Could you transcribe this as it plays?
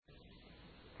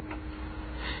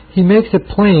He makes it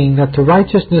plain that the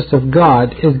righteousness of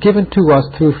God is given to us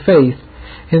through faith,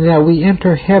 and that we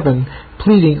enter heaven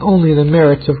pleading only the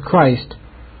merits of Christ.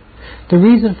 The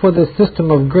reason for this system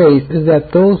of grace is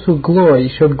that those who glory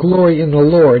should glory in the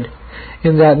Lord,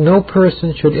 and that no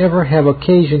person should ever have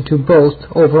occasion to boast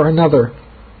over another.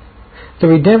 The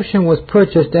redemption was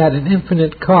purchased at an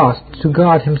infinite cost to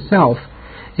God Himself,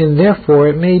 and therefore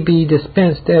it may be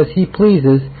dispensed as He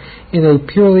pleases in a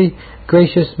purely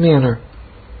gracious manner.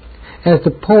 As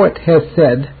the poet has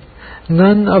said,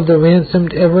 "None of the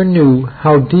ransomed ever knew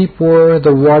how deep were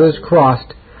the waters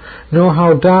crossed, nor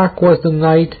how dark was the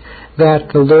night that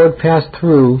the Lord passed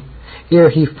through, ere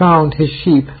He found His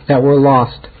sheep that were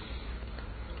lost."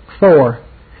 4.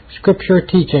 Scripture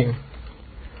teaching.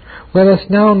 Let us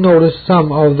now notice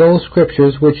some of those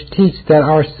scriptures which teach that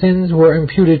our sins were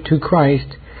imputed to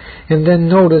Christ, and then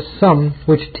notice some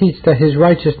which teach that His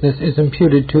righteousness is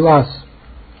imputed to us.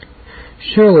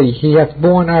 "Surely He hath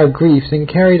borne our griefs and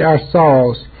carried our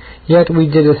sorrows, yet we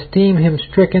did esteem Him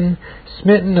stricken,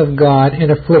 smitten of God,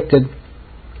 and afflicted.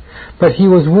 But He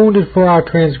was wounded for our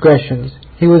transgressions,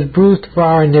 He was bruised for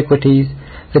our iniquities.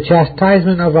 The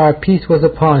chastisement of our peace was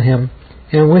upon Him,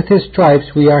 and with His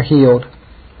stripes we are healed.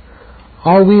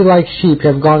 All we like sheep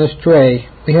have gone astray,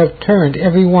 we have turned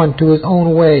every one to his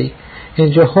own way,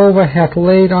 and Jehovah hath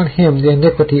laid on Him the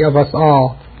iniquity of us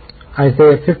all."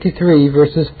 Isaiah 53,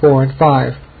 verses 4 and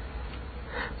 5.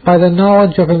 "By the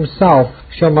knowledge of Himself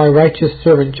shall my righteous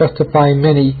servant justify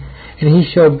many, and He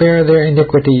shall bear their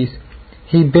iniquities.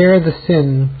 He bare the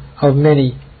sin of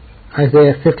many."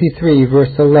 Isaiah 53,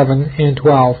 verse 11 and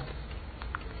 12.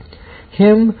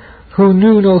 "Him who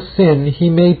knew no sin He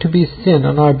made to be sin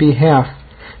on our behalf,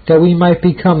 that we might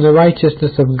become the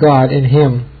righteousness of God in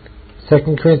Him."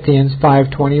 2 Corinthians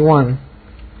 5:21.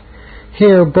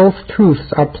 Here both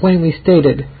truths are plainly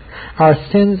stated. Our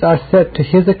sins are set to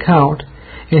His account,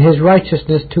 and His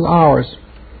righteousness to ours.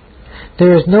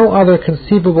 There is no other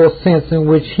conceivable sense in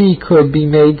which He could be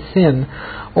made sin,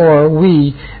 or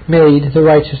we made the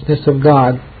righteousness of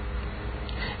God.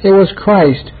 It was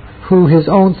Christ who His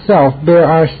own self bare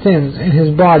our sins in His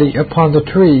body upon the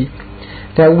tree,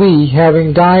 that we,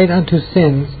 having died unto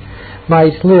sins,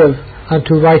 might live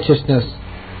unto righteousness,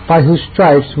 by whose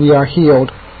stripes we are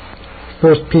healed.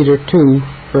 1 Peter 2,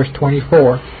 verse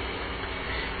 24.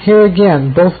 Here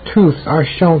again both truths are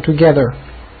shown together.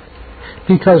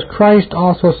 Because Christ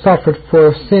also suffered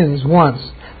for sins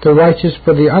once, the righteous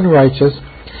for the unrighteous,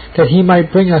 that He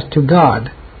might bring us to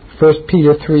God. 1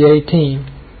 Peter 3:18.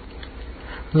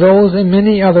 Those and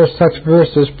many other such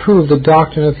verses prove the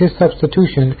doctrine of His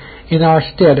substitution in our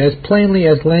stead as plainly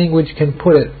as language can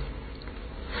put it.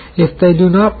 If they do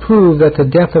not prove that the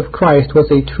death of Christ was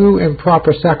a true and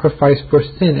proper sacrifice for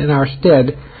sin in our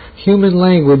stead, human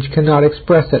language cannot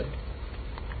express it.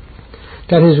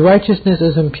 That His righteousness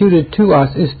is imputed to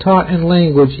us is taught in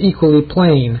language equally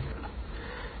plain.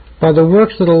 "By the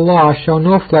works of the law shall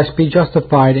no flesh be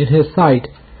justified in His sight.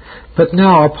 But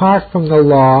now, apart from the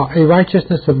law, a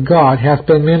righteousness of God hath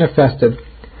been manifested,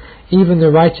 even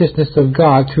the righteousness of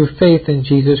God through faith in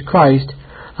Jesus Christ,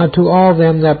 unto all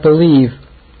them that believe,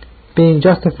 being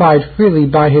justified freely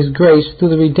by His grace through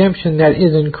the redemption that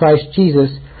is in Christ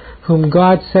Jesus, whom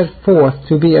God set forth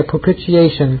to be a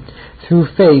propitiation through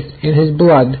faith in His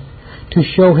blood, to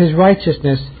show His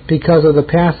righteousness because of the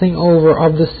passing over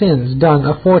of the sins done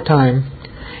aforetime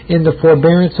in the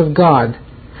forbearance of God,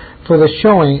 for the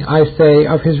showing, I say,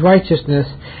 of His righteousness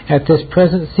at this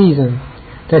present season,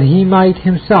 that He might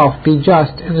Himself be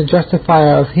just and the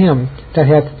justifier of him that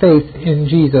hath faith in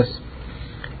Jesus.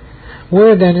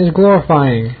 Where then is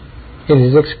glorifying? It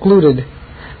is excluded.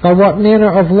 By what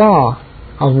manner of law?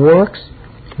 Of works?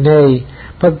 Nay,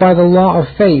 but by the law of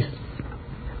faith.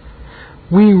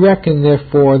 We reckon,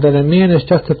 therefore, that a man is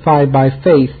justified by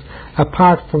faith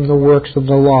apart from the works of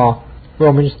the law.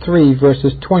 Romans 3,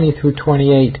 verses 20 through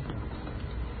 28.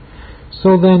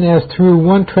 So then, as through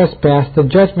one trespass the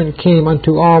judgment came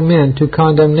unto all men to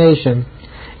condemnation,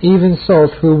 even so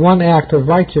through one act of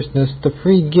righteousness the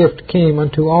free gift came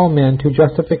unto all men to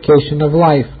justification of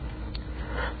life.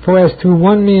 For as through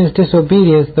one man's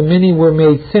disobedience the many were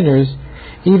made sinners,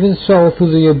 even so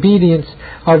through the obedience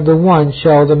of the one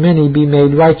shall the many be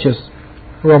made righteous.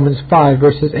 Romans 5,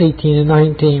 verses 18 and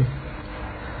 19.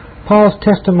 Paul's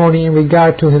testimony in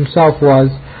regard to himself was,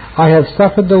 "I have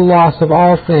suffered the loss of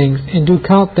all things, and do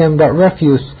count them but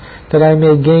refuse, that I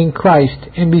may gain Christ,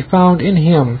 and be found in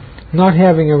Him, not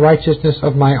having a righteousness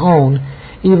of my own,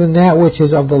 even that which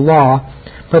is of the law,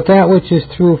 but that which is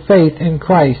through faith in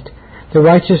Christ, the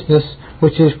righteousness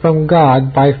which is from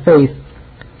God by faith."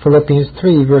 Philippians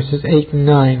 3, verses 8 and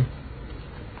 9.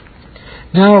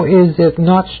 Now is it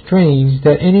not strange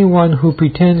that anyone who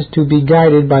pretends to be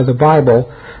guided by the Bible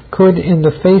could, in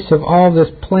the face of all this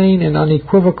plain and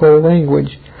unequivocal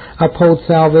language, uphold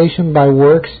salvation by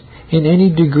works in any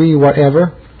degree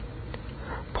whatever?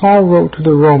 Paul wrote to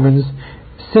the Romans,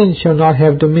 "Sin shall not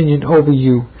have dominion over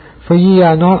you, for ye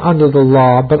are not under the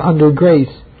law, but under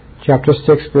grace." Chapter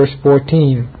 6, verse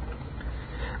 14.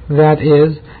 That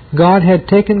is, God had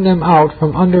taken them out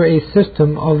from under a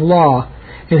system of law,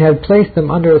 and had placed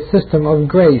them under a system of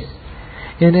grace.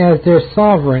 And as their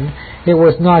sovereign, it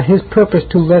was not his purpose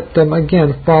to let them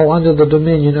again fall under the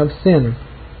dominion of sin.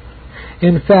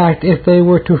 In fact, if they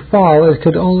were to fall, it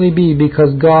could only be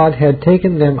because God had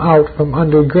taken them out from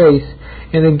under grace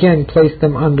and again placed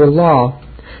them under law,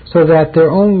 so that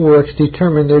their own works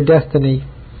determined their destiny.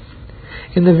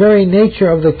 In the very nature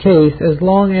of the case, as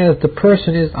long as the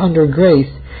person is under grace,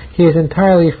 he is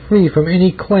entirely free from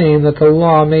any claim that the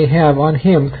law may have on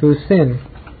him through sin.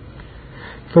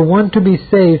 For one to be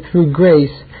saved through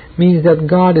grace means that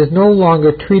God is no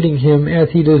longer treating him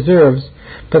as he deserves,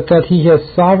 but that he has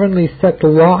sovereignly set the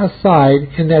law aside,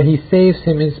 and that he saves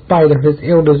him in spite of his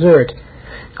ill desert,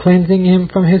 cleansing him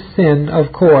from his sin,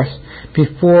 of course,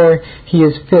 before he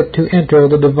is fit to enter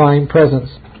the divine presence.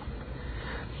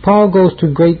 Paul goes to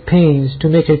great pains to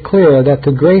make it clear that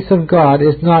the grace of God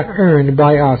is not earned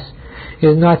by us,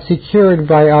 is not secured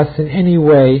by us in any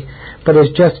way, but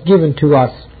is just given to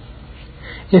us.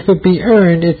 If it be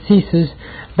earned, it ceases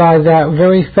by that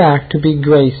very fact to be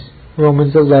grace.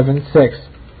 Romans 11:6.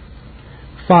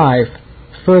 5.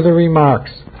 Further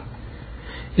remarks.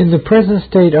 In the present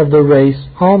state of the race,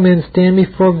 all men stand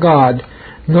before God,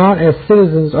 not as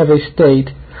citizens of a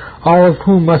state, all of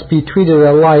whom must be treated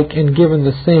alike and given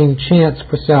the same chance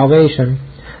for salvation,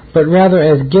 but rather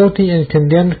as guilty and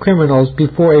condemned criminals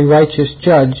before a righteous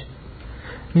judge.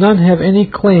 None have any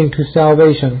claim to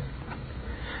salvation.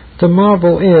 The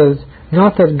marvel is,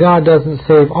 not that God doesn't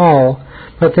save all,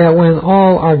 but that when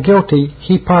all are guilty,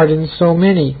 he pardons so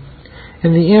many.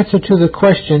 And the answer to the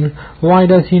question, why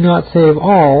does he not save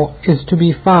all, is to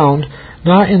be found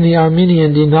not in the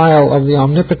Arminian denial of the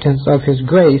omnipotence of his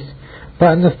grace,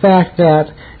 but in the fact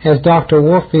that, as Dr.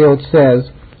 Warfield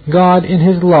says, God in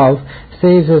his love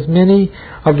saves as many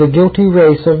of the guilty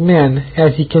race of men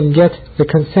as he can get the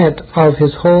consent of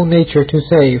his whole nature to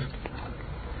save.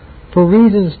 For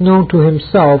reasons known to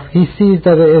himself, he sees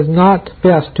that it is not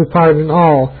best to pardon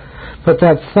all, but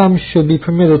that some should be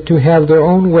permitted to have their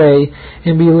own way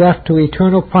and be left to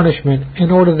eternal punishment,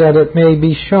 in order that it may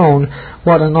be shown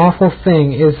what an awful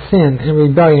thing is sin and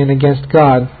rebellion against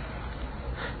God.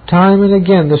 Time and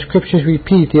again the Scriptures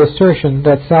repeat the assertion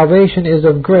that salvation is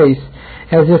of grace,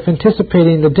 as if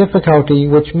anticipating the difficulty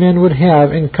which men would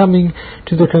have in coming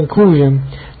to the conclusion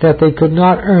that they could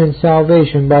not earn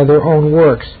salvation by their own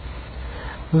works.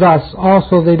 Thus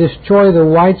also they destroy the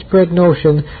widespread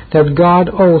notion that God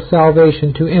owes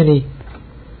salvation to any.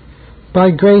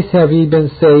 By grace have ye been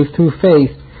saved through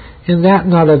faith, and that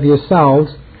not of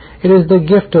yourselves. It is the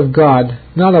gift of God,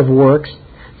 not of works,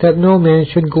 that no man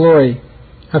should glory.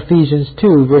 Ephesians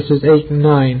 2, verses 8 and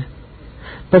 9.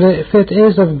 But if it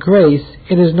is of grace,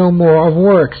 it is no more of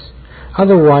works.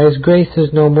 Otherwise grace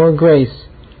is no more grace.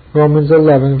 Romans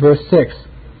 11, verse 6.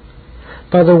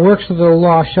 By the works of the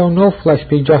law shall no flesh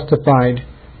be justified.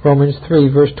 Romans 3,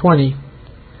 verse 20.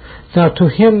 Now to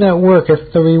him that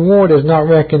worketh the reward is not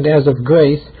reckoned as of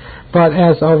grace, but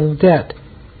as of debt.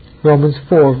 Romans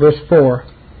 4, verse 4.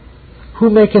 Who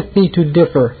maketh thee to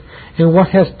differ? And what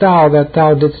hast thou that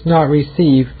thou didst not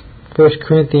receive? 1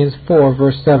 Corinthians 4,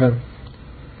 verse 7.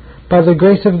 By the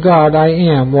grace of God I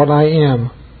am what I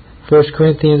am. 1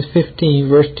 Corinthians 15,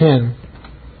 verse 10.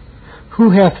 Who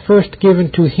hath first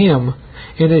given to him,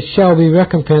 and it shall be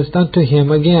recompensed unto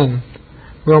him again.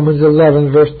 Romans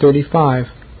 11, verse 35.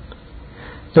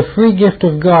 The free gift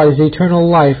of God is eternal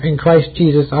life in Christ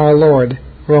Jesus our Lord.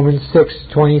 Romans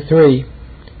 6:23.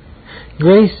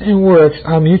 Grace and works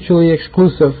are mutually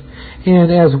exclusive,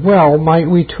 and as well might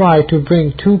we try to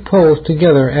bring two poles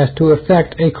together as to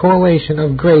effect a correlation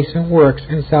of grace and works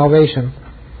in salvation.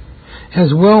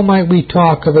 As well might we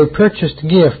talk of a purchased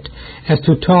gift as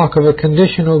to talk of a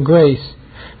conditional grace,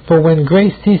 for when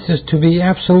grace ceases to be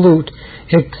absolute,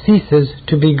 it ceases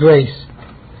to be grace.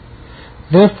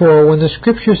 Therefore, when the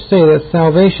Scriptures say that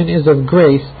salvation is of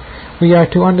grace, we are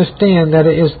to understand that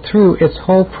it is through its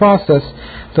whole process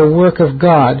the work of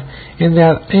God, and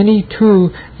that any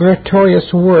true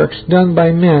meritorious works done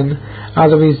by men are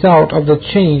the result of the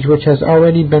change which has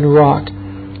already been wrought.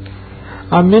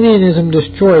 Arminianism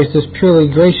destroys this purely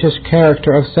gracious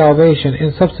character of salvation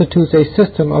and substitutes a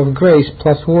system of grace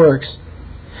plus works.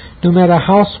 No matter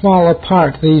how small a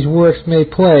part these works may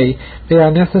play, they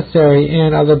are necessary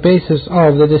and are the basis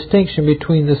of the distinction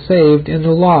between the saved and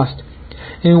the lost,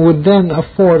 and would then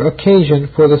afford occasion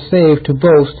for the saved to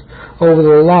boast over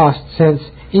the lost, since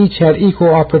each had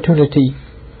equal opportunity.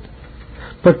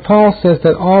 But Paul says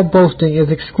that all boasting is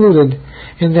excluded,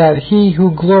 and that he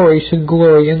who glories should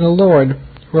glory in the Lord,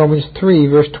 Romans 3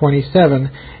 verse 27,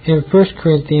 and 1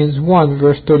 Corinthians 1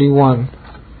 verse 31.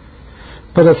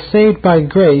 But if saved by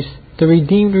grace, the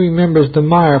redeemed remembers the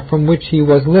mire from which he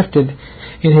was lifted,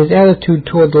 and his attitude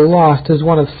toward the lost is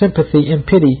one of sympathy and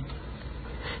pity.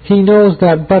 He knows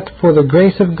that but for the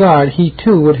grace of God he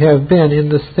too would have been in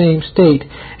the same state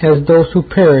as those who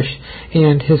perish,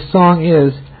 and his song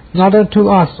is, "Not unto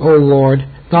us, O Lord,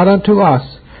 not unto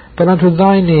us, but unto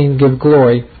thy name give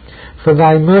glory, for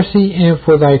thy mercy and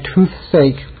for thy truth's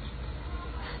sake."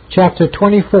 Chapter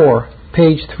 24,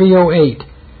 page 308.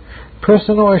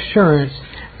 Personal assurance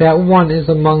that one is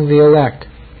among the elect.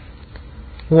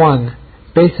 1.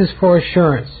 Basis for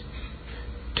assurance.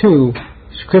 2.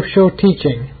 Scriptural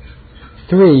teaching.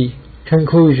 3.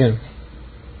 Conclusion.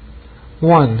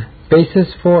 1.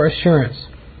 Basis for assurance.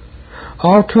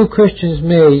 All true Christians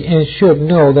may and should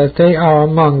know that they are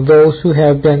among those who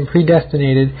have been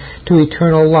predestinated to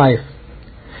eternal life.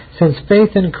 Since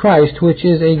faith in Christ, which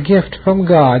is a gift from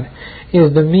God,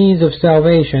 is the means of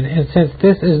salvation, and since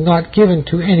this is not given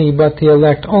to any but the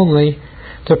elect only,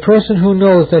 the person who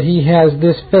knows that he has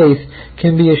this faith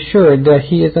can be assured that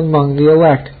he is among the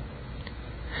elect.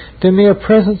 The mere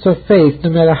presence of faith, no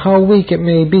matter how weak it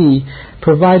may be,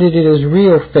 provided it is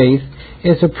real faith,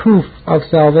 is a proof of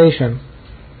salvation.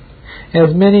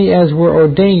 As many as were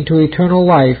ordained to eternal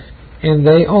life, and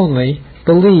they only,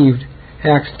 believed,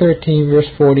 Acts 13 verse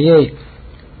 48.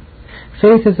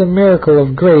 Faith is a miracle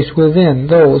of grace within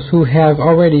those who have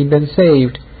already been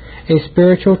saved, a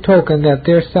spiritual token that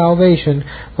their salvation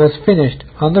was finished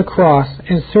on the cross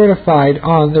and certified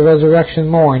on the resurrection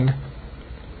morn.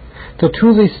 The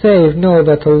truly saved know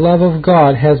that the love of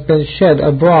God has been shed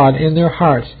abroad in their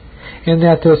hearts, and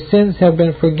that their sins have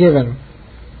been forgiven.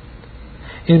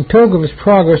 In Pilgrim's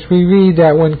Progress we read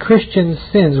that when Christian's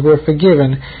sins were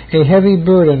forgiven, a heavy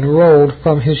burden rolled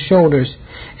from his shoulders,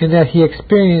 and that he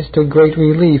experienced a great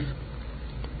relief.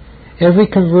 Every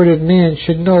converted man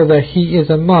should know that he is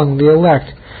among the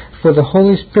elect, for the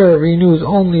Holy Spirit renews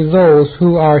only those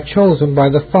who are chosen by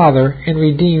the Father and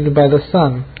redeemed by the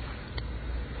Son.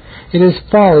 It is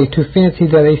folly to fancy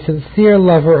that a sincere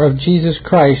lover of Jesus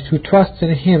Christ, who trusts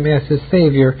in Him as his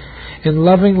Savior and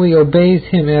lovingly obeys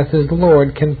Him as his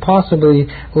Lord, can possibly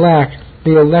lack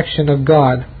the election of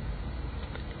God.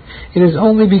 It is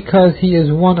only because he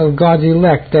is one of God's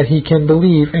elect that he can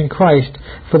believe in Christ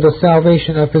for the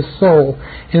salvation of his soul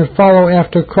and follow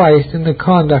after Christ in the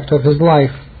conduct of his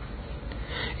life.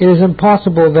 It is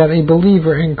impossible that a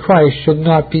believer in Christ should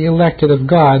not be elected of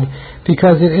God,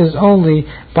 because it is only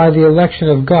by the election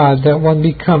of God that one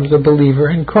becomes a believer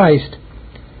in Christ.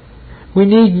 We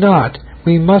need not,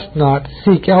 we must not,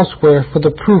 seek elsewhere for the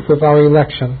proof of our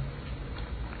election.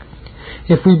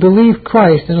 If we believe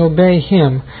Christ and obey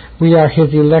Him, we are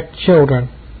His elect children.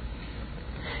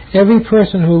 Every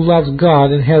person who loves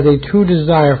God and has a true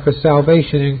desire for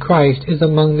salvation in Christ is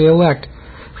among the elect,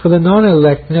 for the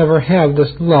non-elect never have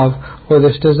this love or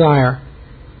this desire.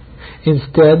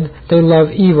 Instead, they love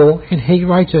evil and hate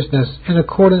righteousness in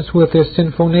accordance with their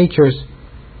sinful natures.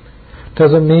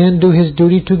 Does a man do his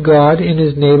duty to God and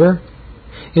his neighbor?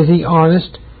 Is he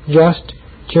honest, just,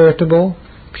 charitable,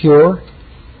 pure?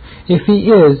 If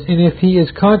he is, and if he is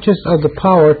conscious of the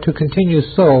power to continue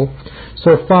so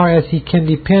far as he can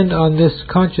depend on this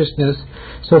consciousness,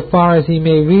 so far as he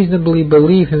may reasonably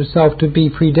believe himself to be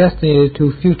predestinated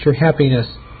to future happiness.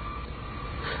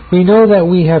 We know that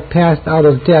we have passed out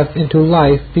of death into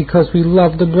life because we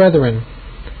love the brethren.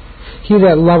 He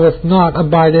that loveth not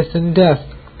abideth in death.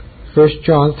 1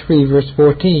 John 3 verse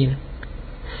 14.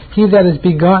 He that is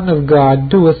begotten of God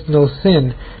doeth no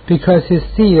sin, because his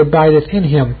seed abideth in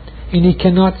him, and he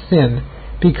cannot sin,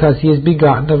 because he is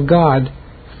begotten of God.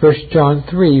 1 John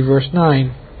 3 verse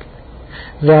 9.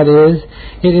 That is,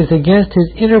 it is against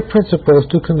his inner principles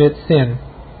to commit sin.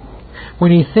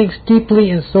 When he thinks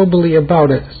deeply and soberly about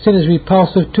it, sin is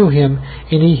repulsive to him,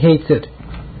 and he hates it.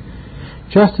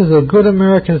 Just as a good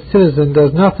American citizen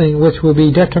does nothing which will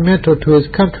be detrimental to his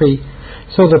country,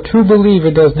 so the true believer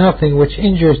does nothing which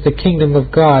injures the kingdom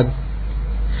of God.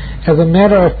 As a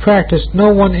matter of practice,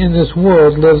 no one in this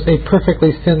world lives a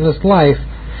perfectly sinless life,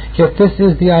 yet this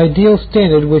is the ideal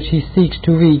standard which he seeks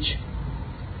to reach.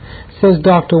 Says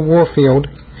Dr. Warfield,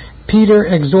 Peter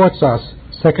exhorts us,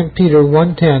 2 Peter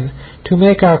 1:10, to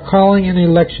make our calling and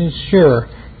election sure,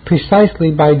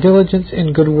 precisely by diligence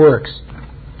in good works.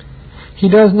 He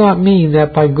does not mean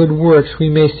that by good works we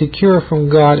may secure from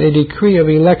God a decree of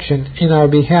election in our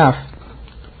behalf.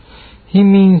 He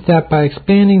means that by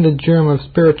expanding the germ of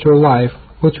spiritual life,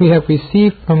 which we have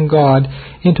received from God,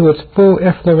 into its full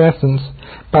efflorescence,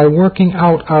 by working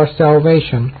out our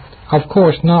salvation, of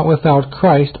course not without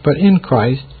Christ, but in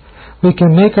Christ, we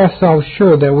can make ourselves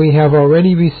sure that we have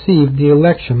already received the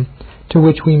election to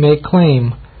which we make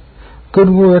claim. Good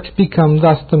works become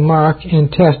thus the mark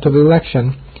and test of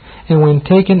election, and when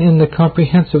taken in the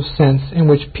comprehensive sense in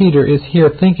which Peter is here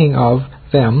thinking of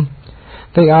them,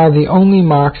 they are the only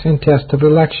marks and test of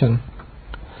election.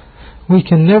 We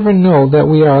can never know that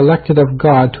we are elected of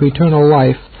God to eternal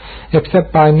life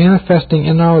except by manifesting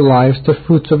in our lives the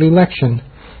fruits of election: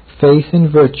 faith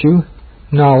and virtue,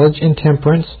 knowledge and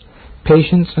temperance,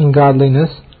 patience and godliness,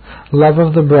 love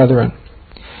of the brethren.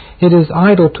 It is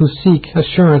idle to seek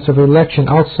assurance of election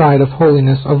outside of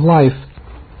holiness of life.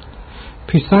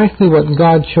 Precisely what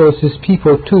God chose His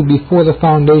people to before the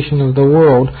foundation of the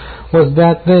world was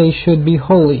that they should be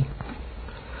holy.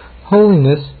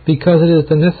 Holiness, because it is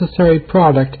the necessary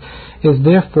product, is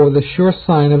therefore the sure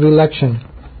sign of election.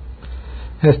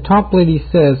 As Toplady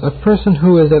says, a person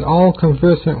who is at all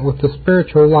conversant with the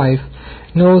spiritual life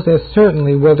knows as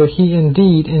certainly whether he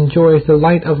indeed enjoys the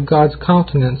light of God's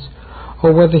countenance,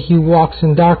 or whether he walks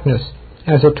in darkness,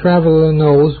 as a traveler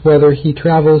knows whether he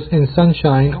travels in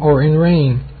sunshine or in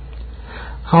rain.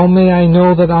 How may I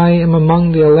know that I am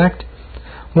among the elect?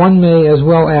 One may as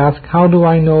well ask, how do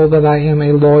I know that I am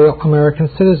a loyal American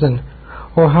citizen?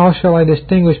 Or how shall I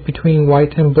distinguish between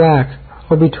white and black,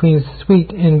 or between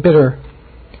sweet and bitter?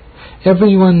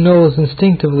 Everyone knows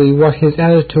instinctively what his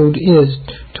attitude is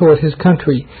toward his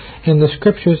country, and the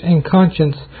Scriptures and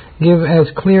conscience give as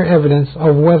clear evidence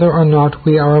of whether or not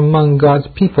we are among God's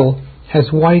people as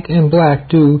white and black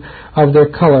do of their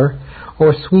color,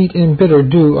 or sweet and bitter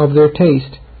do of their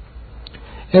taste.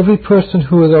 Every person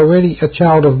who is already a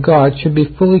child of God should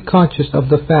be fully conscious of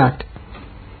the fact.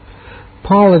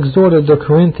 Paul exhorted the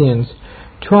Corinthians,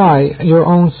 "Try your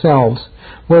own selves,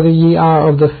 whether ye are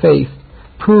of the faith.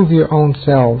 Prove your own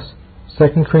selves."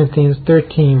 2 Corinthians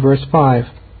 13, verse 5.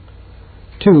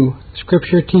 2.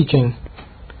 Scripture teaching.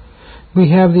 We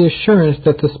have the assurance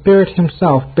that the Spirit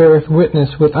Himself beareth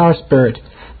witness with our spirit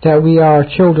that we are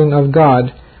children of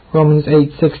God. Romans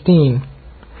 8:16.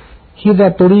 He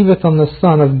that believeth on the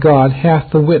Son of God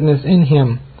hath the witness in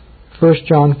him. 1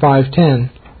 John 5:10.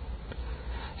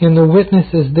 And the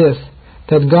witness is this,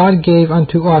 that God gave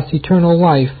unto us eternal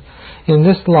life, and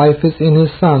this life is in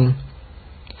His Son.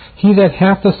 He that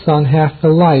hath the Son hath the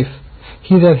life.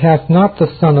 He that hath not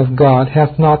the Son of God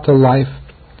hath not the life.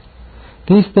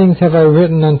 These things have I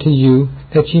written unto you,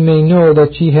 that ye may know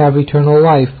that ye have eternal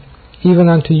life, even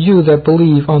unto you that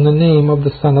believe on the name of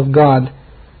the Son of God.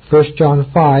 1 John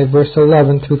 5, verse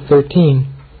 11 through 13.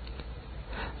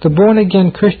 The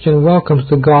born-again Christian welcomes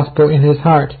the gospel in his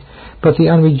heart, but the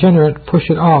unregenerate push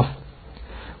it off.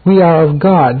 We are of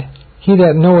God. He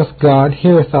that knoweth God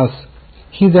heareth us.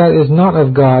 He that is not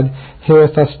of God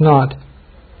heareth us not.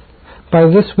 By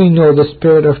this we know the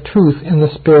spirit of truth and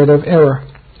the spirit of error.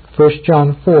 1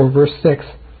 John 4, verse 6.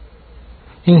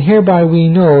 And hereby we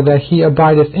know that He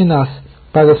abideth in us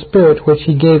by the Spirit which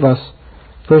He gave us.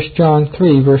 1 John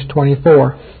 3, verse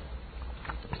 24.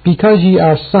 Because ye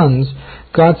are sons,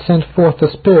 God sent forth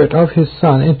the Spirit of His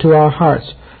Son into our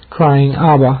hearts, crying,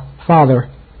 Abba, Father.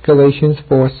 Galatians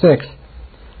 4:6.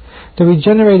 The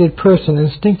regenerated person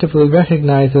instinctively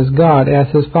recognizes God as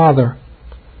his Father.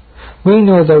 We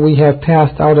know that we have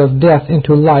passed out of death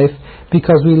into life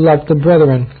because we love the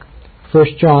brethren. 1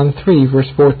 John 3, verse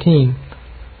 14.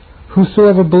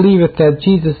 Whosoever believeth that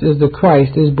Jesus is the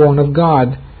Christ is born of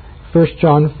God. 1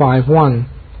 John 5:1.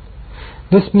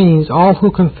 This means all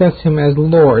who confess Him as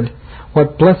Lord.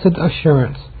 What blessed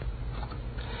assurance!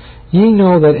 Ye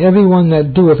know that every one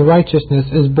that doeth righteousness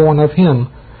is born of Him.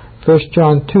 1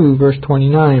 John 2, verse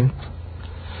 29.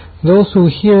 Those who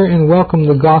hear and welcome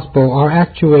the gospel are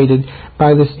actuated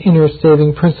by this inner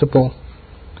saving principle.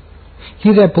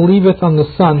 He that believeth on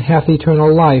the Son hath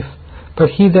eternal life, but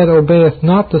he that obeyeth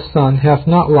not the Son hath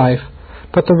not life,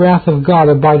 but the wrath of God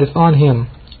abideth on him.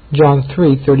 John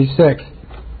 3:36.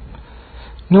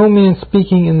 No man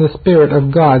speaking in the Spirit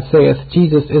of God saith,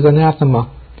 Jesus is anathema.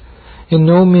 And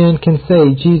no man can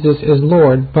say, Jesus is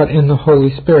Lord, but in the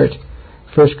Holy Spirit.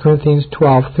 1 Corinthians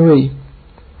 12:3.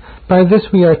 By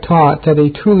this we are taught that a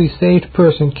truly saved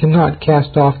person cannot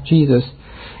cast off Jesus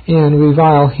and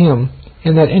revile Him,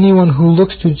 and that anyone who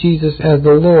looks to Jesus as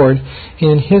the Lord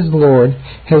and his Lord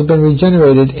has been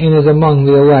regenerated and is among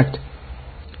the elect.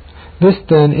 This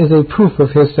then is a proof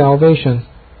of his salvation.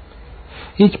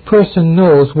 Each person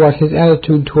knows what his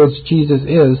attitude towards Jesus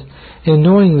is, and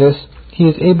knowing this, he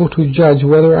is able to judge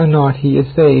whether or not he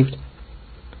is saved.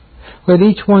 Let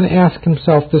each one ask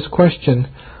himself this question: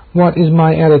 what is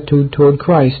my attitude toward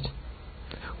Christ?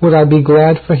 Would I be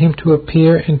glad for him to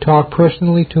appear and talk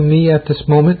personally to me at this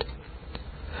moment?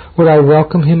 Would I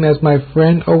welcome him as my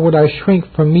friend, or would I shrink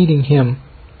from meeting him?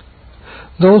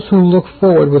 Those who look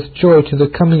forward with joy to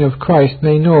the coming of Christ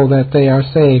may know that they are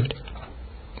saved.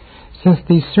 Since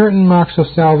these certain marks of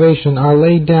salvation are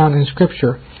laid down in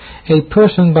Scripture, a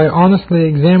person, by honestly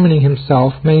examining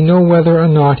himself, may know whether or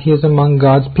not he is among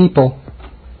God's people.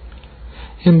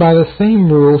 And by the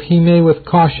same rule he may with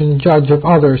caution judge of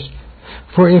others.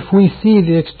 For if we see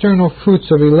the external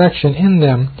fruits of election in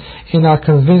them, and are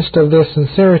convinced of their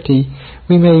sincerity,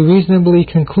 we may reasonably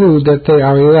conclude that they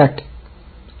are elect.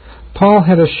 Paul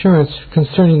had assurance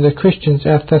concerning the Christians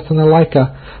at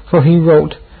Thessalonica, for he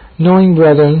wrote, "Knowing,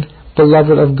 brethren,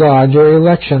 beloved of God, your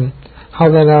election, how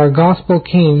that our gospel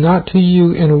came not to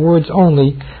you in words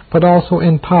only, but also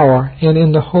in power, and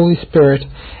in the Holy Spirit,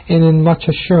 and in much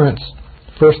assurance."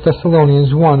 1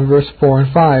 Thessalonians 1, verse 4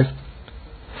 and 5.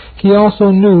 He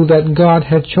also knew that God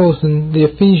had chosen the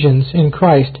Ephesians in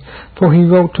Christ, for he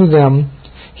wrote to them,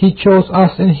 "He chose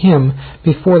us in him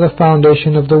before the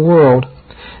foundation of the world,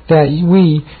 that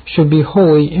we should be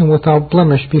holy and without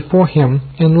blemish before him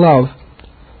in love,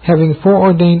 having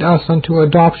foreordained us unto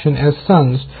adoption as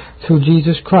sons through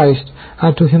Jesus Christ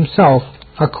unto himself,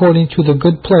 according to the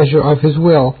good pleasure of his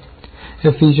will."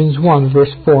 Ephesians 1,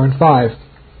 verse 4 and 5.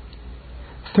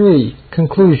 3.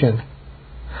 Conclusion.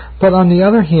 But on the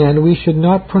other hand, we should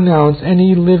not pronounce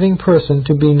any living person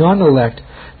to be non-elect,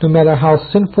 no matter how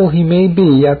sinful he may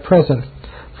be at present,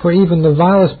 for even the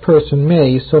vilest person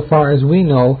may, so far as we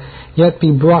know, yet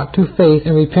be brought to faith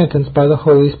and repentance by the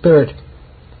Holy Spirit.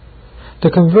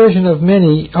 The conversion of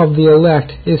many of the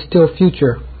elect is still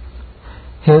future.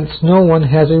 Hence, no one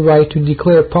has a right to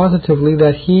declare positively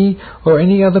that he or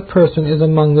any other person is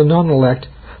among the non-elect,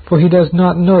 for he does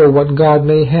not know what God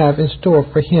may have in store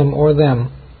for him or them.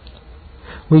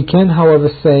 We can, however,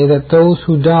 say that those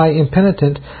who die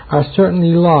impenitent are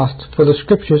certainly lost, for the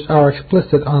Scriptures are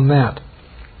explicit on that.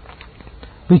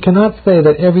 We cannot say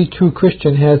that every true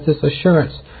Christian has this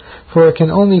assurance, for it can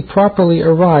only properly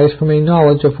arise from a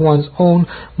knowledge of one's own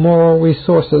moral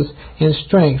resources and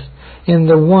strength, and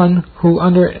the one who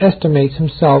underestimates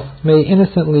himself may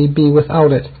innocently be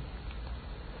without it.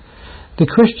 The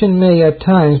Christian may at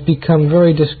times become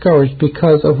very discouraged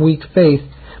because of weak faith,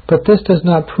 but this does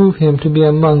not prove him to be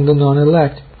among the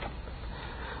non-elect.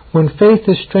 When faith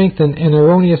is strengthened and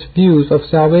erroneous views of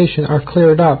salvation are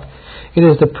cleared up, it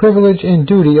is the privilege and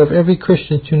duty of every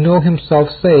Christian to know himself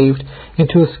saved and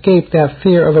to escape that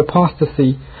fear of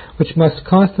apostasy which must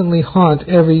constantly haunt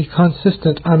every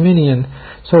consistent Arminian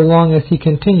so long as he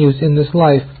continues in this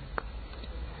life.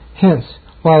 Hence,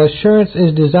 while assurance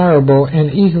is desirable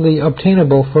and easily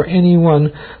obtainable for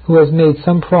anyone who has made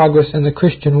some progress in the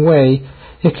Christian way,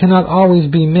 it cannot always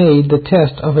be made the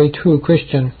test of a true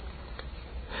Christian.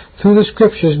 Through the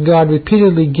Scriptures, God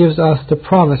repeatedly gives us the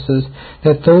promises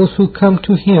that those who come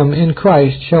to him in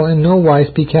Christ shall in no wise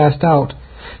be cast out,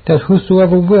 that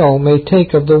whosoever will may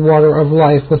take of the water of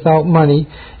life without money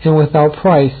and without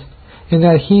price, and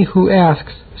that he who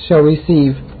asks shall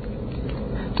receive.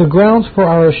 The grounds for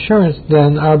our assurance,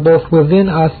 then, are both within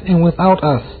us and without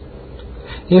us.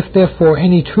 If, therefore,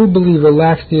 any true believer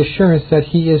lacks the assurance that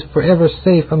he is forever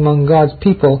safe among God's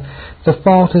people, the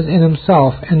fault is in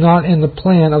himself and not in the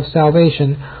plan of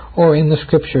salvation or in the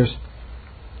Scriptures.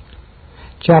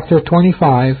 Chapter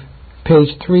 25,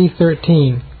 page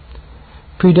 313.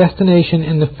 Predestination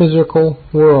in the Physical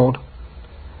World.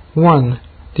 1.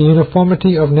 The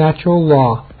uniformity of natural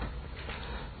law.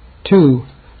 2.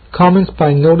 Comments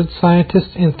by noted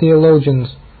scientists and theologians.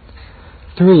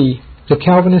 3. The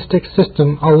Calvinistic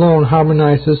system alone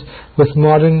harmonizes with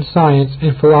modern science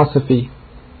and philosophy.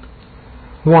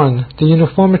 1. The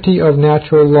uniformity of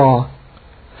natural law.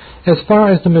 As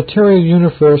far as the material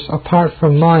universe apart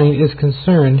from mind is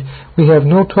concerned, we have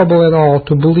no trouble at all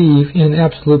to believe in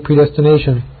absolute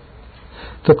predestination.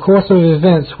 The course of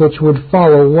events which would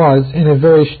follow was, in a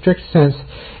very strict sense,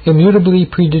 immutably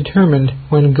predetermined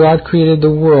when God created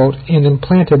the world and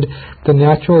implanted the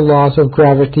natural laws of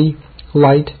gravity,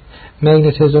 light,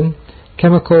 magnetism,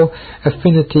 chemical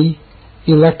affinity,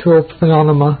 electro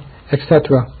phenomena,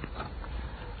 etc.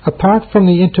 Apart from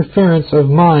the interference of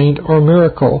mind or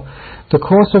miracle, the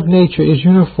course of nature is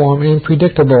uniform and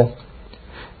predictable.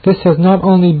 This has not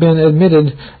only been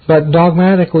admitted, but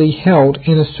dogmatically held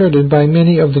and asserted by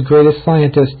many of the greatest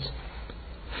scientists.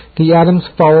 The atoms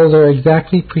follow their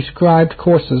exactly prescribed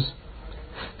courses.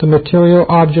 The material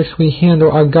objects we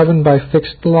handle are governed by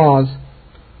fixed laws.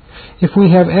 If we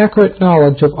have accurate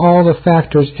knowledge of all the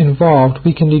factors involved,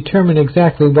 we can determine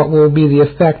exactly what will be the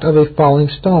effect of a falling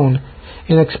stone,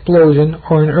 an explosion,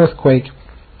 or an earthquake.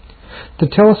 The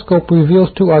telescope reveals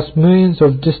to us millions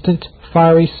of distant,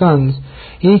 fiery suns,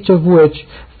 each of which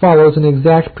follows an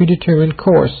exact predetermined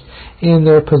course, and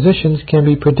their positions can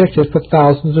be predicted for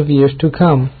thousands of years to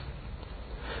come.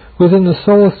 Within the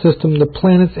solar system, the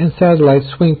planets and satellites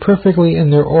swing perfectly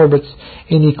in their orbits,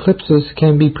 and eclipses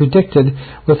can be predicted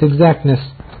with exactness.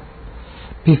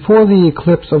 Before the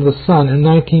eclipse of the Sun in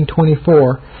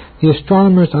 1924, the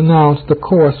astronomers announced the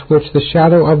course which the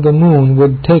shadow of the Moon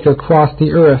would take across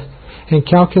the Earth, and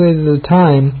calculated the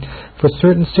time for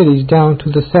certain cities down to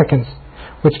the seconds,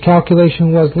 which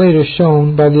calculation was later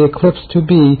shown by the eclipse to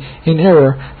be in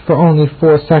error for only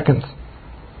 4 seconds.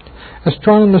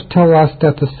 Astronomers tell us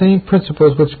that the same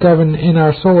principles which govern in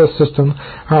our solar system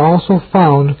are also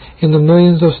found in the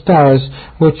millions of stars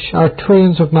which are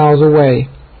trillions of miles away.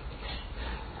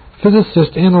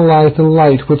 Physicists analyze the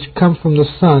light which comes from the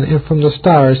sun and from the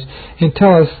stars and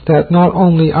tell us that not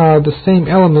only are the same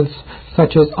elements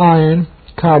such as iron,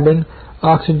 carbon,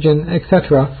 oxygen,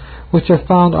 etc., which are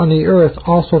found on the earth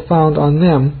also found on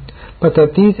them, but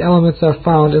that these elements are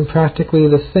found in practically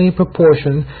the same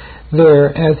proportion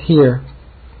there as here.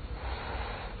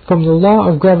 From the law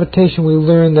of gravitation we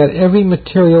learn that every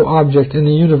material object in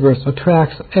the universe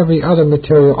attracts every other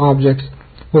material object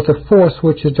with a force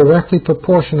which is directly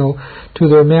proportional to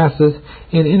their masses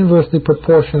and inversely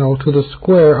proportional to the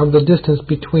square of the distance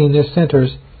between their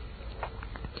centers.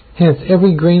 Hence,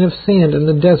 every grain of sand in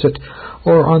the desert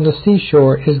or on the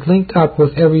seashore is linked up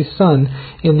with every sun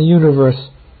in the universe.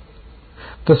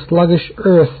 The sluggish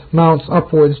earth mounts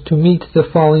upwards to meet the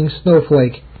falling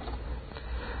snowflake.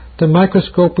 The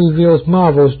microscope reveals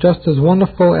marvels just as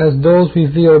wonderful as those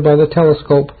revealed by the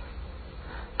telescope.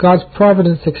 God's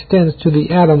providence extends to the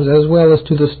atoms as well as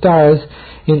to the stars,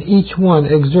 and each one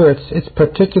exerts its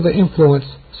particular influence,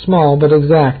 small but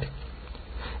exact.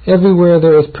 Everywhere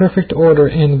there is perfect order,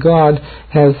 and God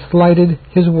has slighted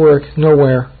his work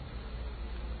nowhere.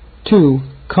 2.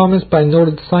 Comments by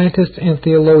noted scientists and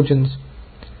theologians.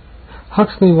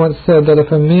 Huxley once said that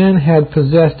if a man had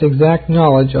possessed exact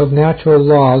knowledge of natural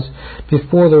laws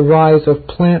before the rise of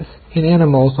plants and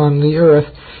animals on the earth,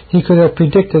 he could have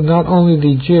predicted not only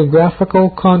the geographical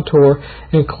contour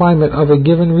and climate of a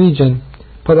given region,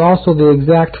 but also the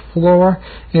exact flora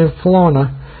and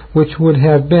fauna which would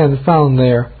have been found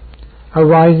there,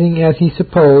 arising, as he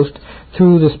supposed,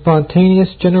 through the spontaneous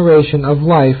generation of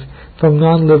life from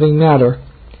non-living matter.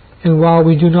 And while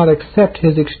we do not accept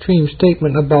his extreme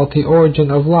statement about the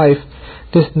origin of life,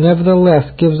 this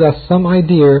nevertheless gives us some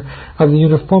idea of the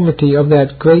uniformity of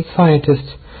that great scientist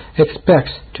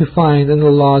expects to find in the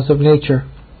laws of nature.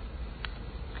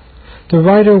 The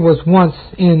writer was once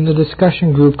in the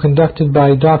discussion group conducted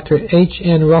by Dr. H.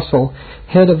 N. Russell,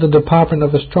 head of the Department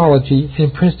of Astrology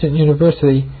in Princeton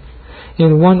University,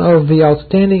 and one of the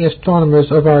outstanding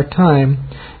astronomers of our time,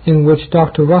 in which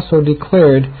Dr. Russell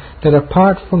declared that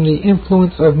apart from the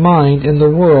influence of mind in the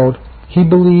world, he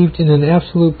believed in an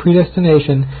absolute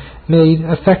predestination made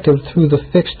effective through the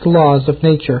fixed laws of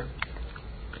nature.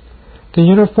 The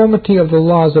uniformity of the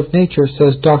laws of nature,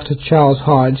 says Dr. Charles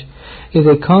Hodge, is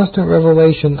a constant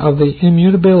revelation of the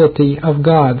immutability of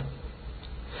God.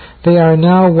 They are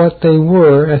now what they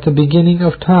were at the beginning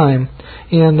of time,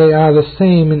 and they are the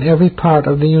same in every part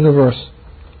of the universe.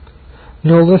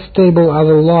 No less stable are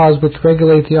the laws which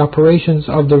regulate the operations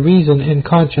of the reason and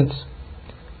conscience.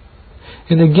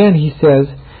 And again he says,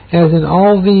 as in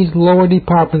all these lower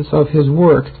departments of his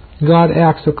work, God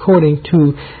acts according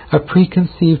to a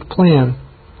preconceived plan.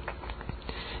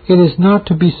 It is not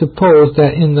to be supposed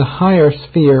that in the higher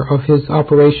sphere of his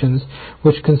operations,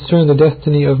 which concern the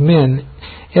destiny of men,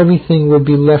 everything would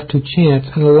be left to chance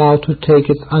and allowed to take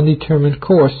its undetermined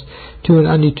course to an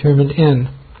undetermined end.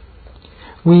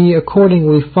 We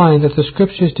accordingly find that the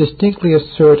Scriptures distinctly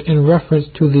assert in reference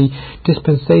to the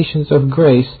dispensations of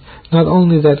grace not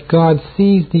only that God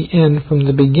sees the end from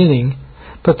the beginning,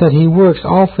 but that he works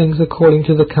all things according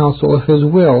to the counsel of his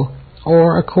will,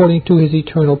 or according to his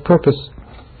eternal purpose.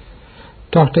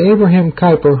 Dr. Abraham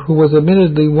Kuyper, who was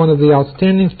admittedly one of the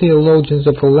outstanding theologians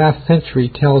of the last century,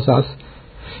 tells us,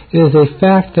 it is a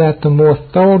fact that the more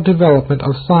thorough development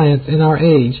of science in our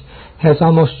age has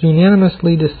almost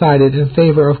unanimously decided in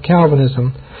favor of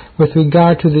Calvinism with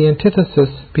regard to the antithesis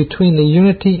between the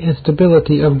unity and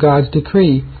stability of God's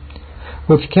decree,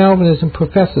 which Calvinism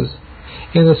professes,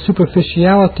 and the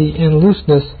superficiality and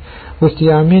looseness which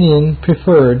the Arminian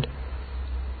preferred.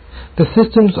 The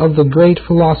systems of the great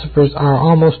philosophers are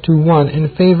almost to one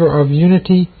in favor of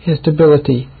unity and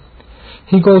stability.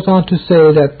 He goes on to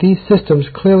say that these systems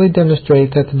clearly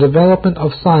demonstrate that the development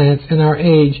of science in our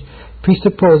age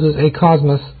presupposes a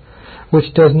cosmos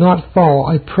which does not fall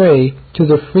a prey to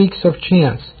the freaks of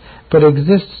chance, but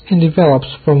exists and develops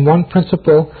from one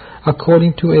principle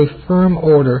according to a firm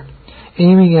order,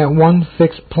 aiming at one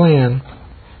fixed plan.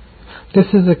 This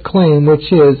is a claim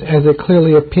which is, as it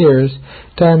clearly appears,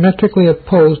 diametrically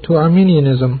opposed to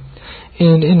Arminianism,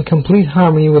 and in complete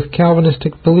harmony with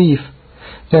Calvinistic belief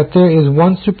that there is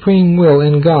one supreme will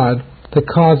in God, the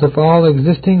cause of all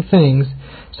existing things,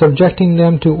 subjecting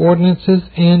them to ordinances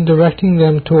and directing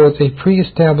them towards a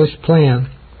pre-established plan.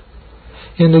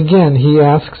 And again he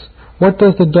asks, what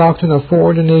does the doctrine of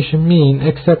foreordination mean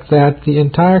except that the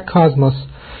entire cosmos,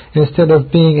 instead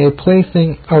of being a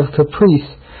plaything of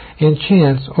caprice and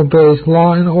chance, obeys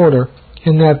law and order,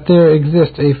 and that there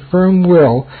exists a firm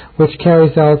will which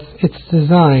carries out its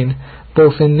design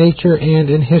both in nature and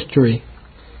in history?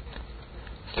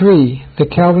 3. The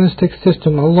Calvinistic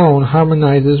system alone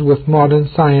harmonizes with modern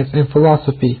science and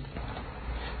philosophy.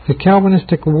 The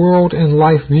Calvinistic world and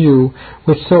life view,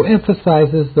 which so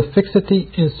emphasizes the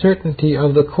fixity and certainty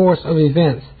of the course of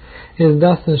events, is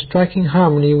thus in striking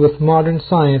harmony with modern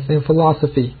science and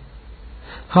philosophy.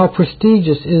 How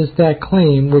prestigious is that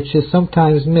claim which is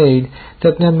sometimes made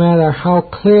that no matter how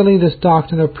clearly this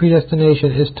doctrine of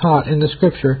predestination is taught in the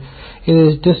Scripture, it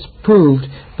is disproved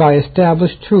by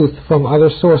established truth from other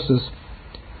sources.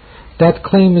 That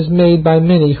claim is made by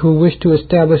many who wish to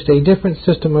establish a different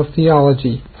system of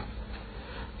theology.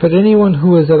 But anyone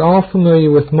who is at all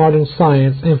familiar with modern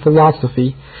science and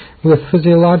philosophy, with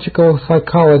physiological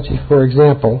psychology, for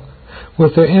example,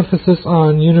 with their emphasis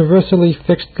on universally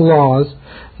fixed laws,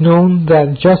 known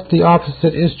that just the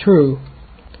opposite is true.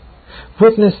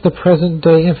 Witness the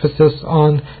present-day emphasis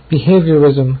on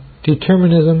behaviorism,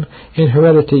 determinism, and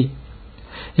heredity.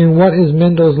 In what is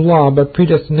Mendel's law but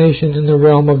predestination in the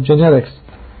realm of genetics?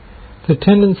 The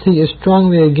tendency is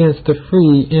strongly against the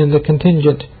free and the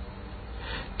contingent.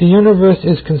 The universe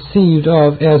is conceived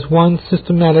of as one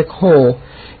systematic whole,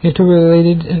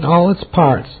 interrelated in all its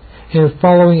parts, and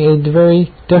following a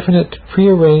very definite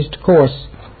prearranged course.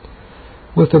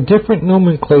 With a different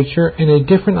nomenclature and a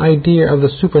different idea of the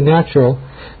supernatural,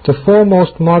 the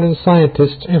foremost modern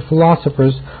scientists and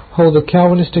philosophers hold a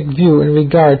Calvinistic view in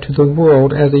regard to the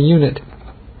world as a unit.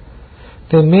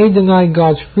 They may deny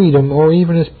God's freedom or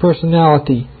even His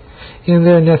personality, and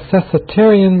their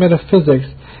necessitarian metaphysics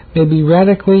may be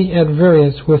radically at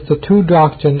variance with the true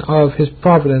doctrine of His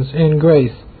providence and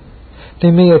grace.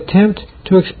 They may attempt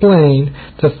to explain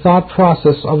the thought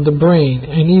process of the brain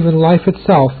and even life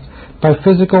itself by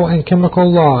physical and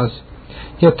chemical laws,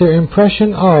 yet their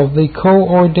impression of the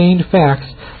co-ordained facts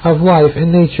of life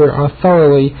and nature are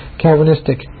thoroughly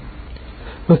Calvinistic.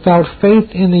 Without faith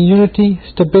in the unity,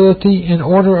 stability, and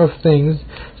order of things,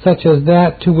 such as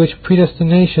that to which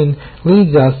predestination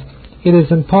leads us, it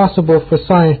is impossible for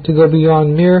science to go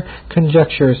beyond mere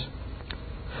conjectures.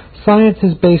 Science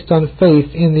is based on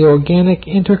faith in the organic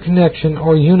interconnection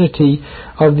or unity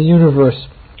of the universe,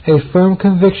 a firm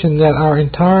conviction that our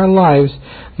entire lives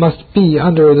must be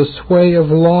under the sway of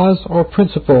laws or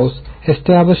principles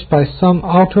established by some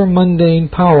outer mundane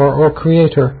power or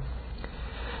creator.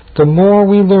 The more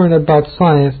we learn about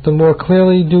science, the more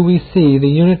clearly do we see the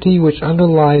unity which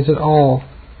underlies it all.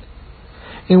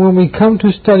 And when we come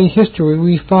to study history,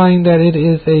 we find that it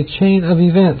is a chain of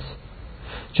events.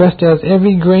 Just as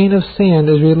every grain of sand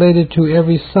is related to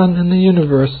every sun in the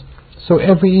universe, so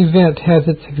every event has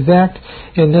its exact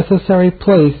and necessary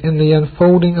place in the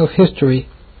unfolding of history.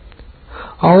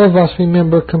 All of us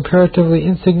remember comparatively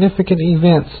insignificant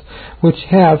events which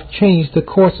have changed the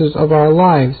courses of our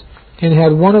lives, and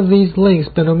had one of these links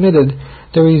been omitted,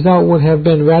 the result would have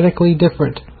been radically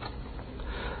different.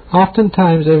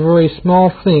 Oftentimes a very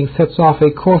small thing sets off a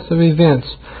course of events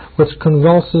which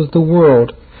convulses the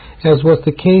world, as was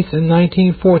the case in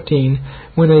 1914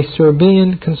 when a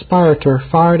Serbian conspirator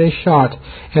fired a shot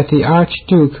at the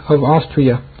Archduke of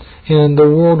Austria, and the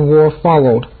World War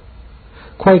followed.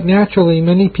 Quite naturally,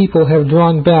 many people have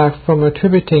drawn back from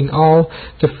attributing all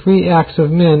the free acts of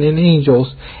men and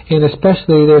angels, and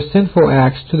especially their sinful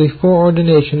acts, to the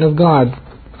foreordination of God.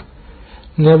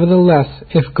 Nevertheless,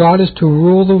 if God is to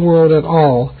rule the world at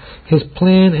all, His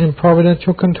plan and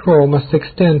providential control must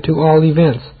extend to all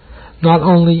events, not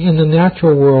only in the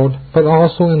natural world, but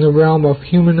also in the realm of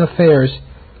human affairs.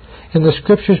 And the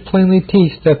Scriptures plainly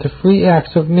teach that the free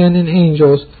acts of men and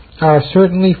angels are as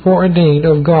certainly foreordained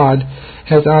of God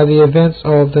as are the events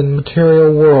of the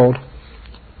material world.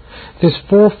 This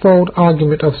fourfold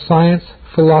argument of science,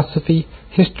 philosophy,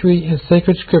 history, and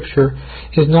sacred scripture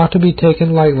is not to be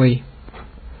taken lightly.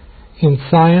 In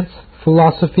science,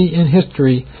 philosophy, and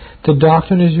history, the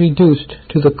doctrine is reduced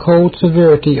to the cold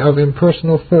severity of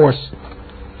impersonal force.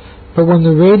 But when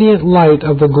the radiant light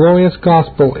of the glorious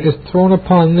gospel is thrown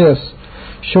upon this,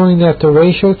 showing that the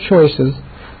racial choices,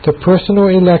 the personal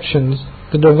elections,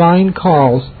 the divine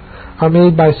calls, are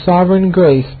made by sovereign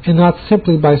grace and not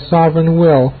simply by sovereign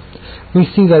will, we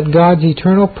see that God's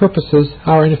eternal purposes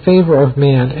are in favor of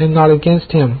man and not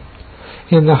against him,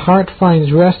 and the heart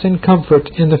finds rest and comfort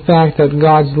in the fact that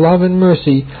God's love and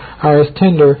mercy are as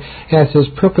tender as his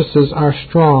purposes are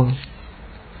strong.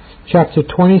 Chapter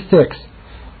 26,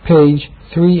 page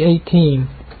 318.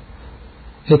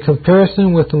 A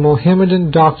comparison with the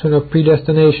Mohammedan doctrine of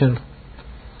predestination.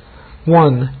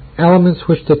 1. Elements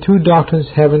which the two doctrines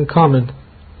have in common.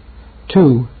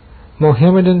 2.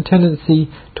 Mohammedan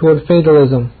tendency toward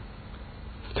fatalism.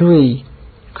 3.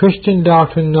 Christian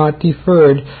doctrine not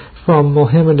deferred from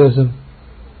Mohammedanism.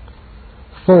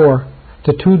 4.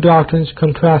 The two doctrines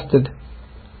contrasted.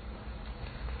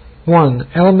 1.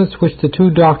 Elements which the two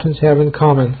doctrines have in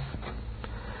common.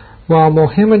 While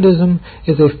Mohammedanism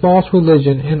is a false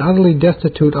religion and utterly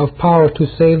destitute of power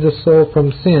to save the soul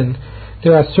from sin,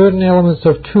 there are certain elements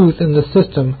of truth in the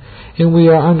system, and we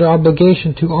are under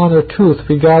obligation to honor truth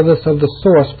regardless of the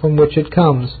source from which it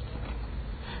comes.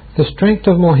 The strength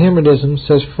of Mohammedanism,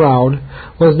 says Froude,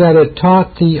 was that it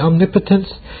taught the omnipotence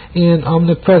and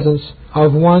omnipresence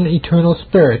of one eternal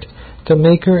Spirit, the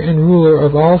maker and ruler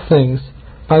of all things,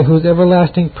 by whose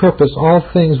everlasting purpose all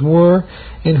things were,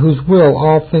 and whose will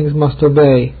all things must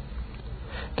obey.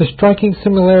 The striking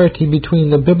similarity between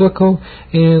the biblical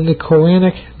and the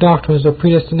Quranic doctrines of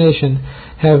predestination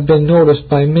have been noticed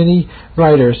by many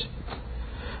writers.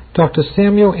 Dr.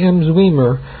 Samuel M.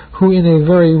 Zwemer, who in a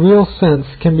very real sense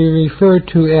can be referred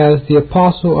to as the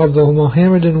apostle of the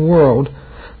Mohammedan world,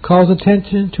 calls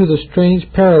attention to the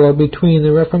strange parallel between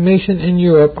the Reformation in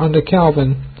Europe under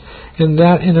Calvin and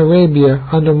that in Arabia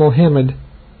under Mohammed.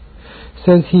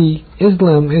 Says he,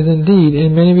 Islam is indeed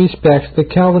in many respects the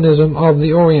Calvinism of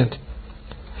the Orient.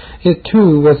 It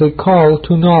too was a call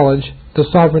to knowledge, the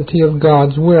sovereignty of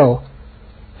God's will.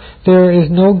 There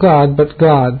is no God but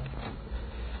God.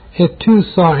 It too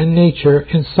saw in nature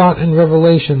and sought in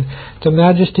revelation the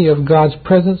majesty of God's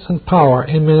presence and power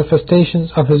and manifestations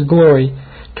of his glory,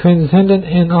 transcendent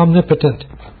and omnipotent.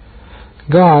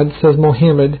 God, says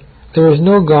Mohammed, there is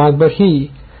no God but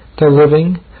he, the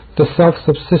living, the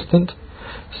self-subsistent.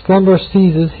 Slumber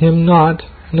seizes him not,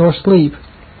 nor sleep.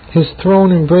 His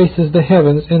throne embraces the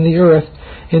heavens and the earth,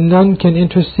 and none can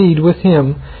intercede with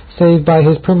him, save by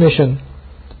his permission.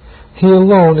 He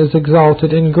alone is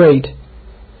exalted and great.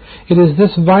 It is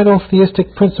this vital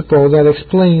theistic principle that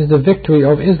explains the victory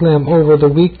of Islam over the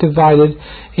weak, divided,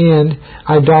 and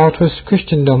idolatrous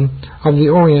Christendom of the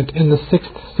Orient in the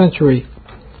 6th century.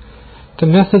 The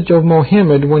message of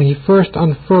Mohammed when he first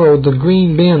unfurled the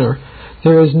green banner,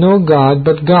 "There is no God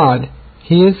but God.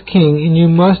 He is king, and you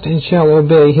must and shall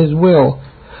obey his will,"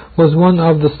 was one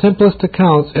of the simplest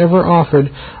accounts ever offered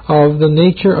of the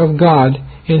nature of God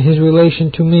and his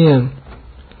relation to man.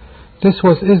 This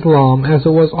was Islam as it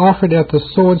was offered at the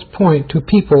sword's point to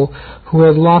people who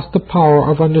had lost the power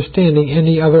of understanding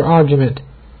any other argument.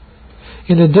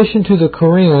 In addition to the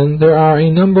Quran, there are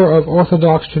a number of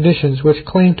orthodox traditions which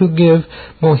claim to give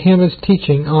Mohammed's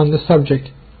teaching on the subject.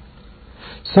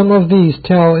 Some of these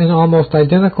tell in almost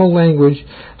identical language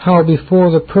how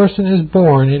before the person is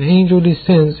born an angel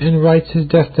descends and writes his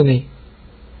destiny.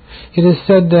 It is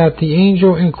said that the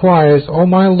angel inquires, "O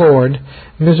my Lord,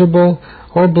 miserable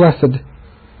or blessed?"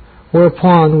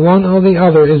 whereupon one or the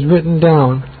other is written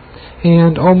down,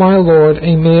 and, "O my Lord,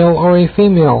 a male or a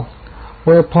female?"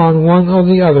 whereupon one or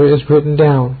the other is written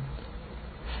down.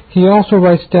 He also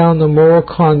writes down the moral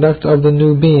conduct of the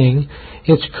new being,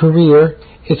 its career,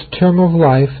 its term of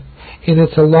life, and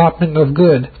its allotment of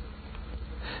good.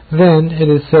 Then it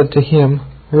is said to him,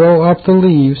 "Roll up the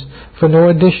leaves, for no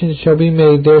addition shall be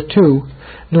made thereto,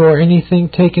 nor anything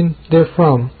taken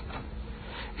therefrom."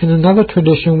 In another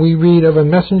tradition we read of a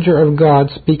messenger of God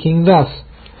speaking thus,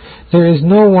 "There is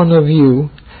no one of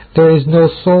you, there is no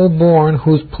soul born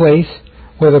whose place,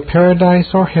 whether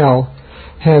paradise or hell,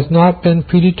 has not been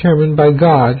predetermined by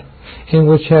God, and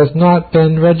which has not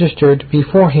been registered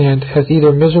beforehand as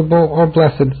either miserable or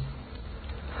blessed."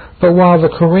 But while the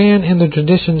Quran and the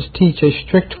traditions teach a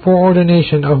strict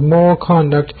foreordination of moral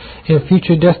conduct and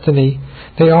future destiny,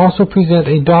 They also present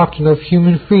a doctrine of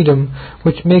human freedom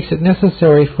which makes it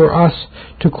necessary for us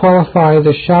to qualify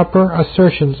the sharper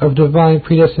assertions of divine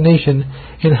predestination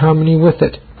in harmony with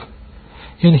it.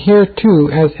 And here too,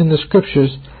 as in the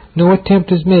Scriptures, no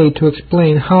attempt is made to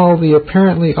explain how the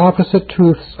apparently opposite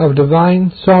truths of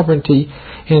divine sovereignty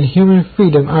and human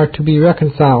freedom are to be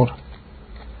reconciled.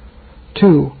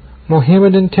 2.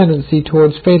 Mohammedan tendency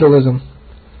towards fatalism.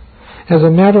 As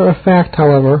a matter of fact,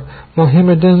 however,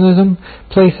 Mohammedanism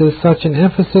places such an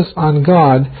emphasis on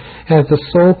God as the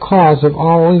sole cause of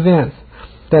all events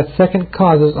that second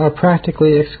causes are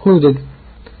practically excluded.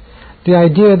 The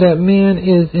idea that man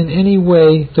is in any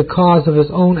way the cause of his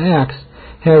own acts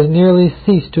has nearly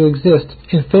ceased to exist.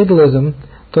 In fatalism,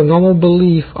 the normal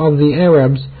belief of the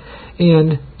Arabs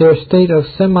and their state of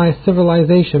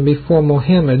semi-civilization before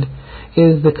Muhammad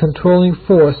is the controlling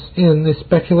force in the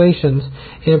speculations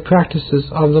and practices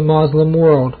of the Muslim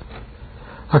world.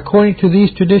 According to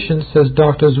these traditions, says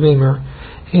Dr. Zweimer,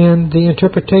 and the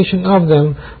interpretation of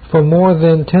them for more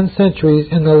than 10 centuries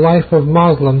in the life of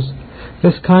Muslims,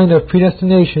 this kind of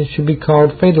predestination should be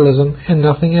called fatalism and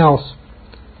nothing else.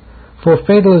 For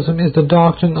fatalism is the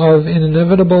doctrine of an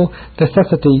inevitable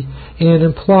necessity and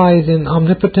implies an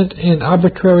omnipotent and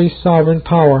arbitrary sovereign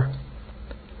power.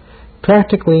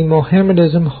 Practically,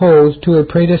 Mohammedanism holds to a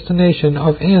predestination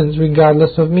of ends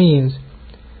regardless of means.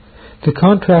 The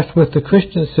contrast with the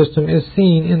Christian system is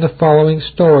seen in the following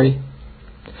story.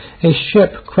 A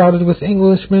ship crowded with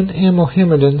Englishmen and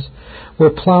Mohammedans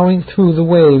were plowing through the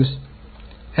waves.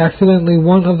 Accidentally,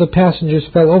 one of the passengers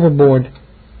fell overboard.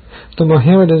 The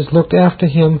Mohammedans looked after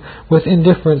him with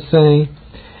indifference, saying,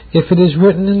 "If it is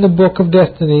written in the book of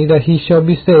destiny that he shall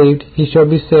be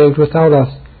saved without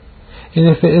us. And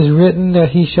if it is written that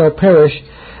he shall perish,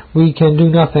 we can do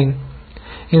nothing."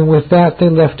 And with that they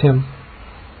left him.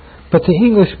 But the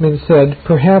Englishmen said,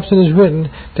 "Perhaps it is written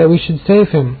that we should save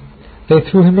him." They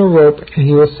threw him a rope, and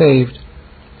he was saved.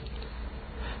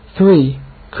 3.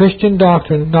 Christian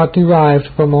doctrine not derived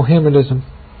from Mohammedanism.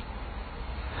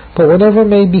 But whatever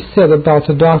may be said about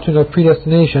the doctrine of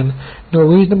predestination, no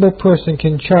reasonable person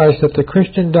can charge that the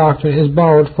Christian doctrine is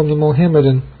borrowed from the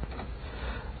Mohammedan.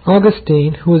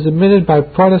 Augustine, who is admitted by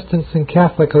Protestants and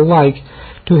Catholic alike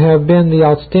to have been the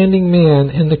outstanding man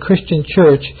in the Christian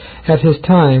Church at his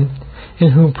time,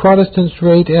 and whom Protestants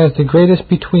rate as the greatest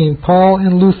between Paul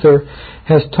and Luther,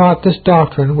 has taught this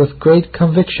doctrine with great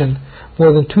conviction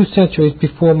more than 2 centuries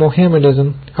before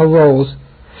Mohammedanism arose,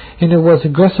 and it was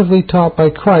aggressively taught by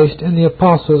Christ and the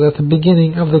Apostles at the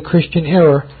beginning of the Christian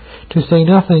era, to say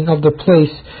nothing of the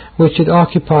place which it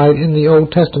occupied in the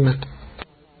Old Testament.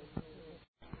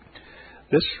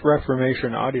 This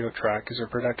Reformation audio track is a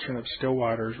production of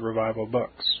Stillwater's Revival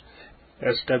Books.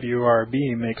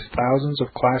 SWRB makes thousands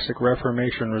of classic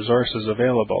Reformation resources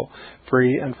available,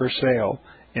 free and for sale,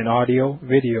 in audio,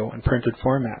 video, and printed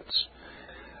formats.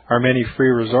 Our many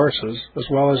free resources, as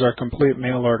well as our complete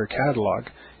mail-order catalog,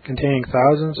 containing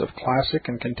thousands of classic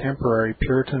and contemporary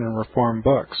Puritan and Reformed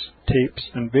books, tapes,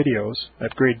 and videos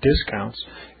at great discounts,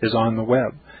 is on the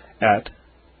web at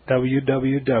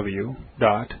www.swrb.com.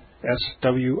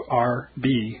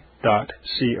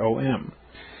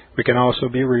 We can also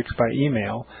be reached by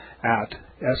email at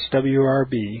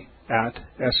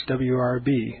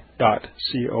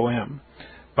swrb@swrb.com,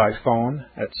 by phone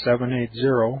at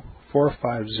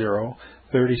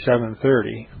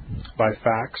 780-450-3730, by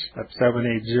fax at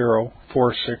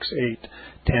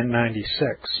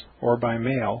 780-468-1096, or by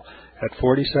mail at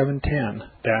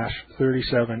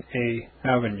 4710-37A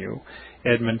Avenue,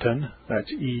 Edmonton,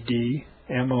 that's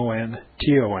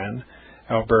Edmonton,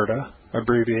 Alberta,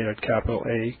 abbreviated capital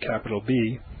A, capital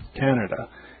B, Canada,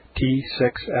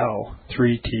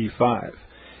 T6L3T5.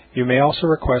 You may also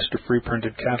request a free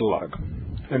printed catalog.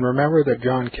 And remember that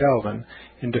John Calvin,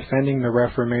 in defending the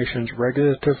Reformation's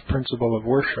regulative principle of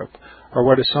worship, or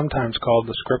what is sometimes called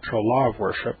the scriptural law of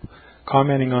worship,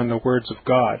 commenting on the words of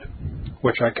God,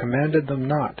 "Which I commanded them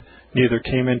not, neither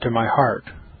came into my heart,"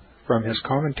 from his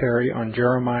commentary on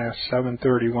Jeremiah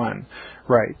 7:31,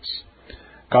 writes,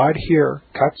 "God here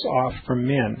cuts off from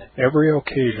men every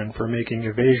occasion for making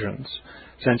evasions,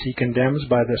 since he condemns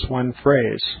by this one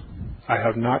phrase, 'I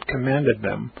have not commanded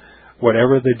them,'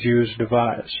 whatever the Jews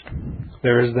devised.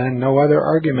 There is then no other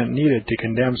argument needed to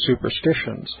condemn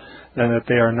superstitions than that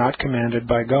they are not commanded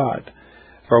by God.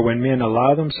 For when men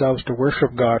allow themselves to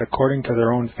worship God according to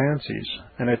their own fancies,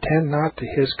 and attend not to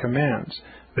his commands,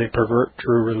 they pervert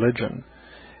true religion.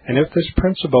 And if this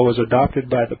principle is adopted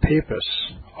by the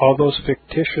Papists, all those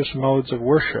fictitious modes of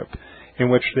worship in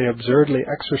which they absurdly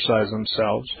exercise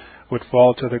themselves would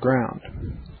fall to the ground.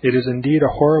 It is indeed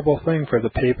a horrible thing for the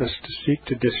papists to seek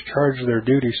to discharge their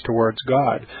duties towards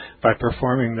God by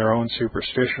performing their own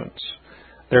superstitions.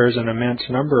 There is an immense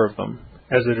number of them,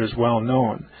 as it is well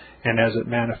known, and as it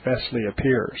manifestly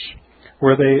appears.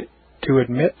 Were they to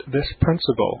admit this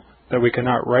principle, that we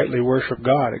cannot rightly worship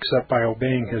God except by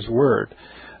obeying His word,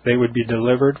 they would be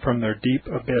delivered from their deep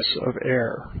abyss of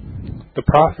error. The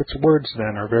prophet's words,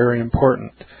 then, are very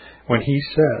important, when he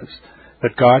says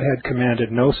that God had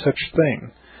commanded no such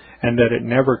thing, and that it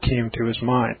never came to his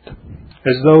mind,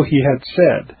 as though he had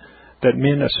said that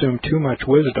men assume too much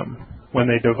wisdom when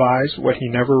they devise what he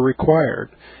never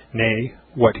required, nay,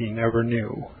 what he never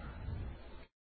knew.